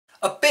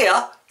A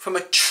beer from a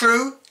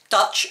true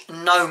Dutch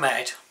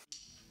nomad.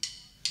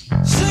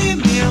 See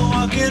me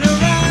walking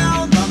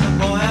around, I'm the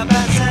boy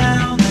about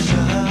town that you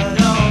heard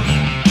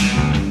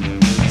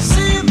of.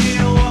 See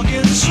me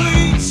walking the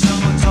streets,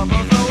 I'm on top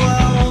of the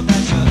world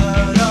that you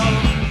heard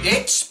of.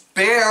 It's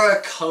beer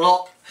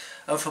o'clock,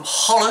 and from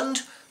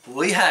Holland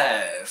we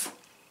have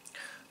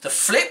the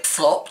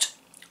flip-flopped,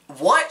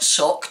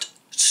 white-socked,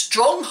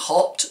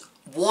 strong-hopped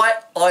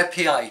white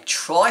IPA.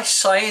 Try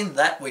saying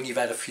that when you've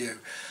had a few.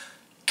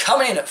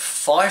 Coming in at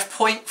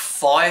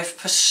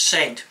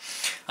 5.5%,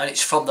 and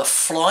it's from the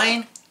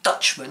Flying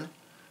Dutchman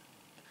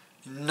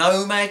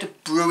Nomad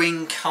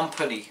Brewing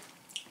Company.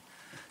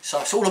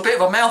 So it's all a bit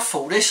of a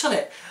mouthful, this, isn't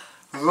it?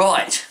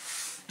 Right,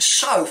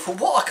 so for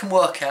what I can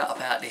work out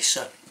about this,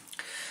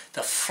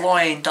 the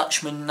Flying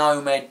Dutchman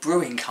Nomad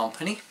Brewing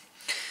Company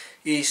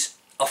is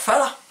a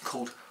fella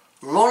called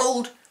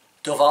Ronald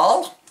de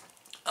Waal.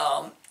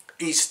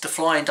 He's the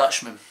Flying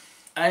Dutchman,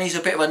 and he's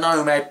a bit of a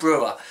nomad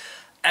brewer,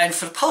 and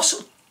for the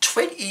past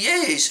 20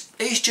 years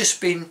he's just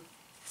been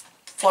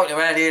floating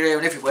around here, there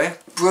and everywhere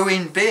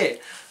brewing beer.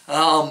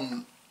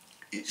 You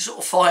sort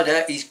of find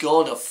out he's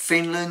gone to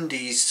Finland.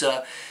 He's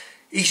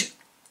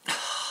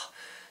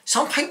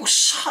some people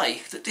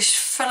say that this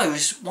fellow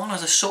is one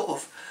of the sort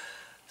of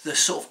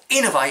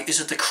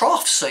innovators of the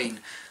craft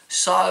scene.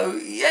 So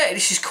yeah,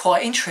 this is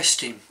quite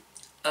interesting.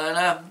 And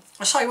I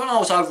say, when I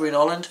was over in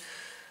Holland,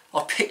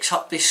 I picked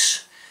up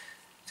this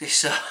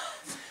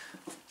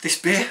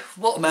beer.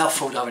 What a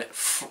mouthful, don't it?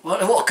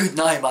 What a good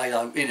name,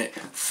 though, isn't it?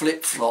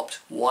 Flip-flopped,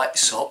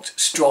 white-socked,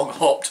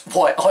 strong-hopped,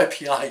 white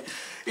IPA.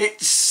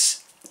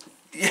 It's,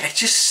 yeah, it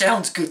just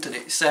sounds good, doesn't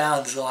it? It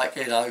sounds like,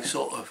 you know,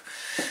 sort of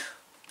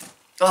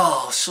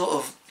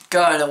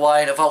going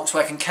away in a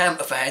Volkswagen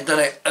camper van,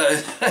 doesn't it?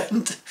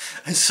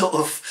 And sort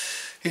of,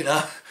 you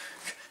know,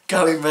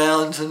 going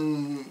round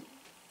and,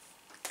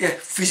 yeah,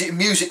 visiting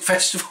music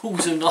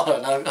festivals and I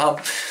don't know.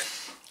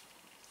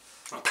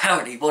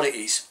 Apparently what it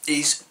is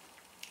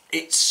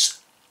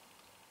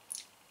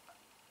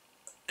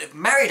they've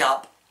married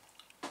up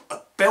a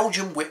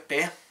Belgian wit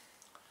beer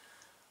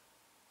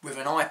with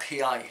an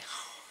IPA.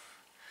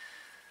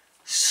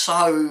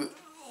 So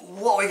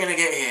what are we going to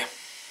get here?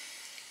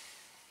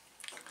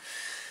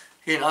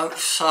 You know,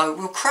 so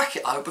we'll crack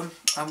it open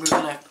and we're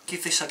going to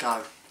give this a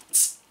go.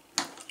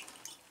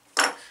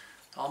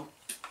 I'm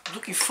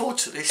looking forward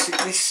to this.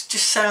 This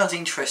just sounds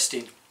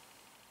interesting.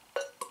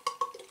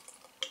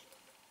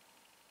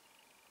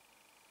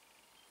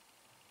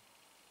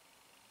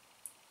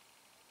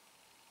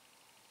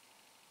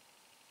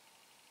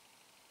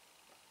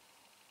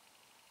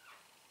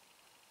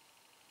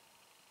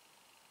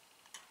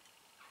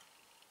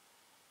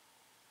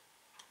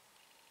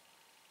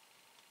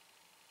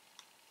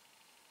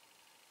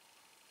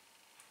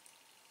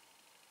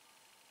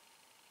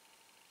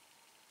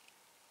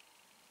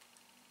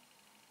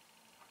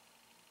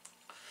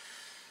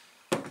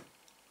 I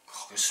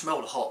can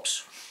smell the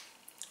hops.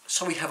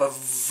 So we have a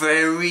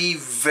very,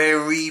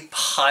 very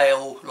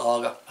pale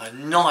lager, a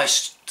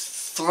nice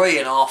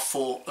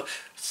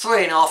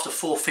 3.5 to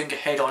 4 finger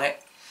head on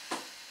it.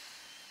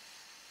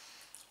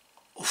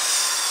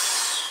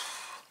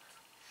 Oof.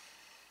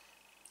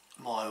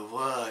 My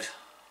word,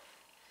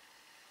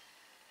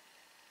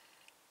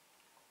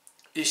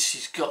 this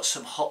has got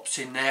some hops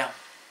in there,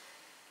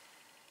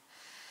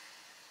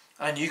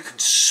 and you can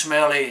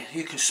smell it.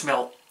 You can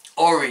smell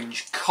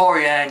orange,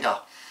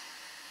 coriander,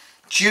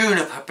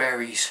 juniper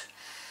berries.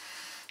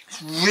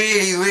 It's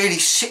really, really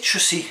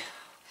citrusy.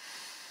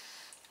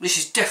 This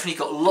has definitely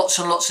got lots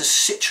and lots of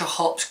citra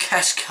hops,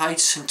 Cascade,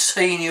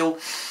 Centennial,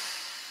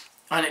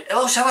 and it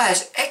also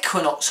has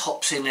Equinox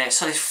hops in there.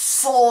 So there's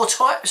 4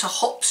 types of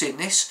hops in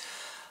this.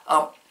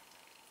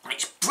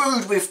 It's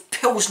brewed with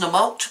Pilsner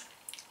malt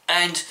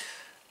and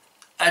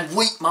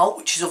wheat malt,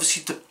 which is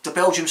obviously the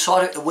Belgian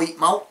side of it, the wheat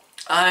malt.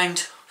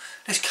 And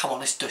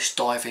let's just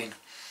dive in.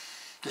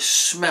 The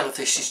smell of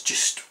this is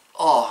just,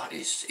 oh,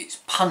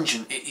 it's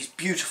pungent. It is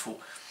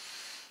beautiful.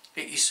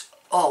 It is,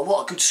 oh,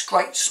 what a good,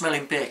 great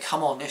smelling beer.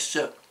 Come on, this.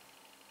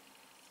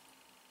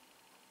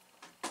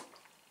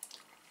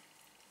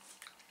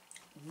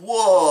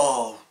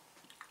 Whoa.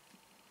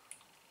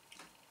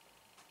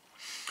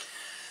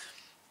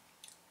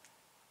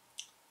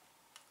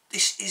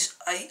 This is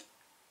a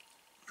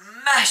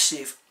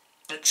massive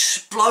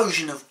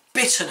explosion of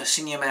bitterness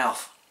in your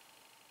mouth.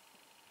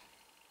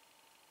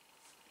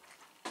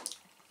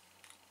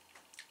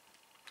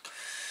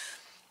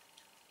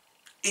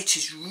 It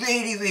is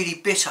really, really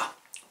bitter,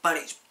 but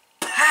it's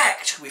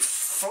packed with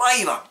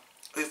flavour,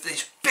 with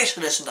this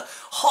bitterness and the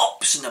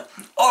hops and the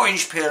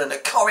orange peel and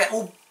the coriander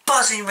all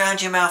buzzing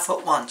around your mouth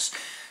at once.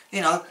 You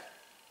know,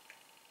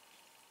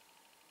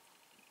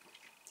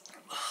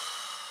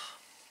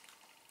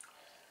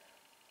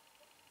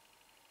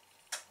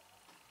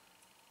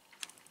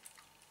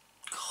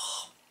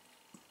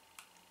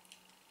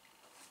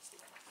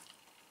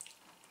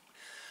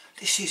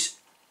 this is,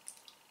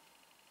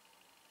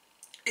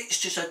 it's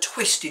just a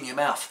twist in your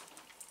mouth.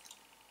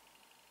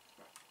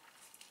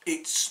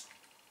 It's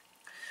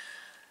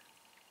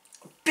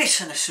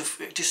bitterness of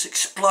just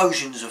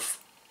explosions of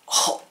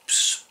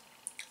hops,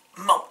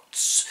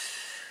 malts.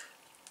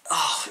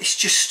 Oh,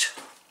 it's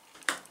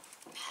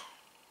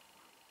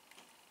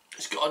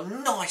got a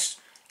nice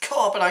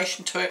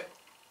carbonation to it.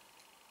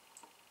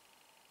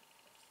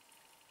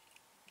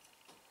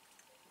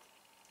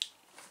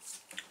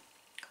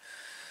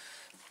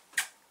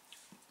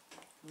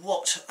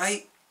 What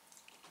a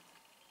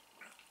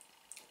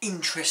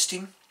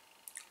interesting,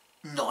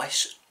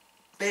 nice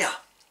beer.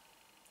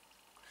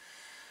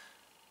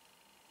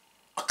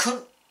 I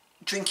couldn't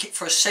drink it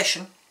for a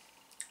session.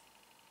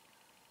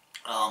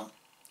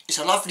 It's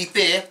a lovely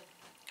beer.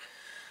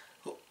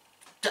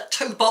 Got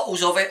 2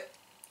 bottles of it,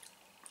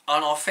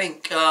 and I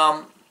think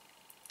that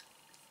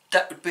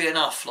would be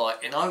enough.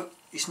 Like, you know,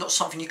 it's not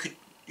something you could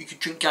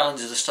drink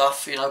gallons of the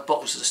stuff, you know,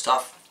 bottles of the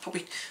stuff.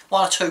 Probably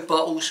 1 or 2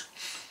 bottles.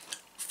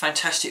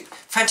 Fantastic,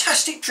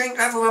 fantastic drink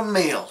over a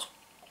meal.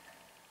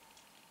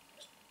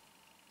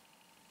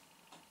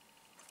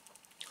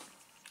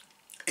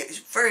 It's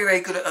very,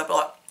 very good at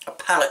like a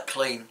palate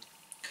clean.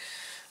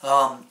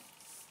 So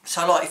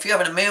like if you're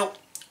having a meal,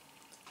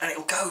 and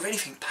it'll go with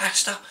anything: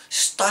 pasta,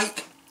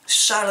 steak,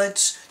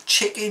 salads,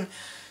 chicken.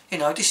 You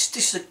know, this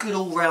is a good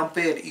all-round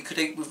beer that you could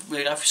eat with,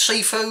 you know,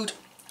 seafood.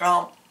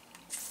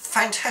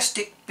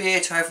 Fantastic beer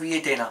to have with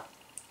your dinner.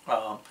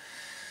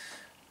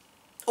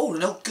 All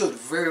in all, good,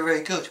 very,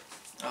 very good.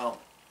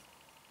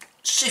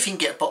 See if you can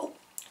get a bottle,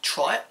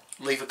 try it,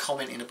 leave a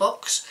comment in the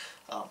box.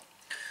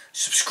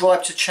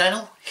 Subscribe to the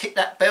channel, hit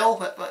that bell,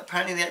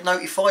 apparently that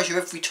notifies you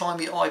every time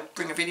I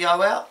bring a video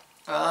out.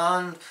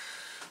 And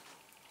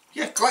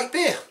yeah, great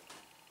beer.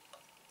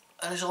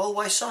 And as I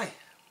always say,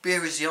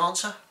 beer is the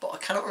answer, but I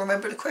cannot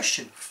remember the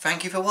question.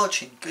 Thank you for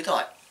watching. Good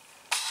night.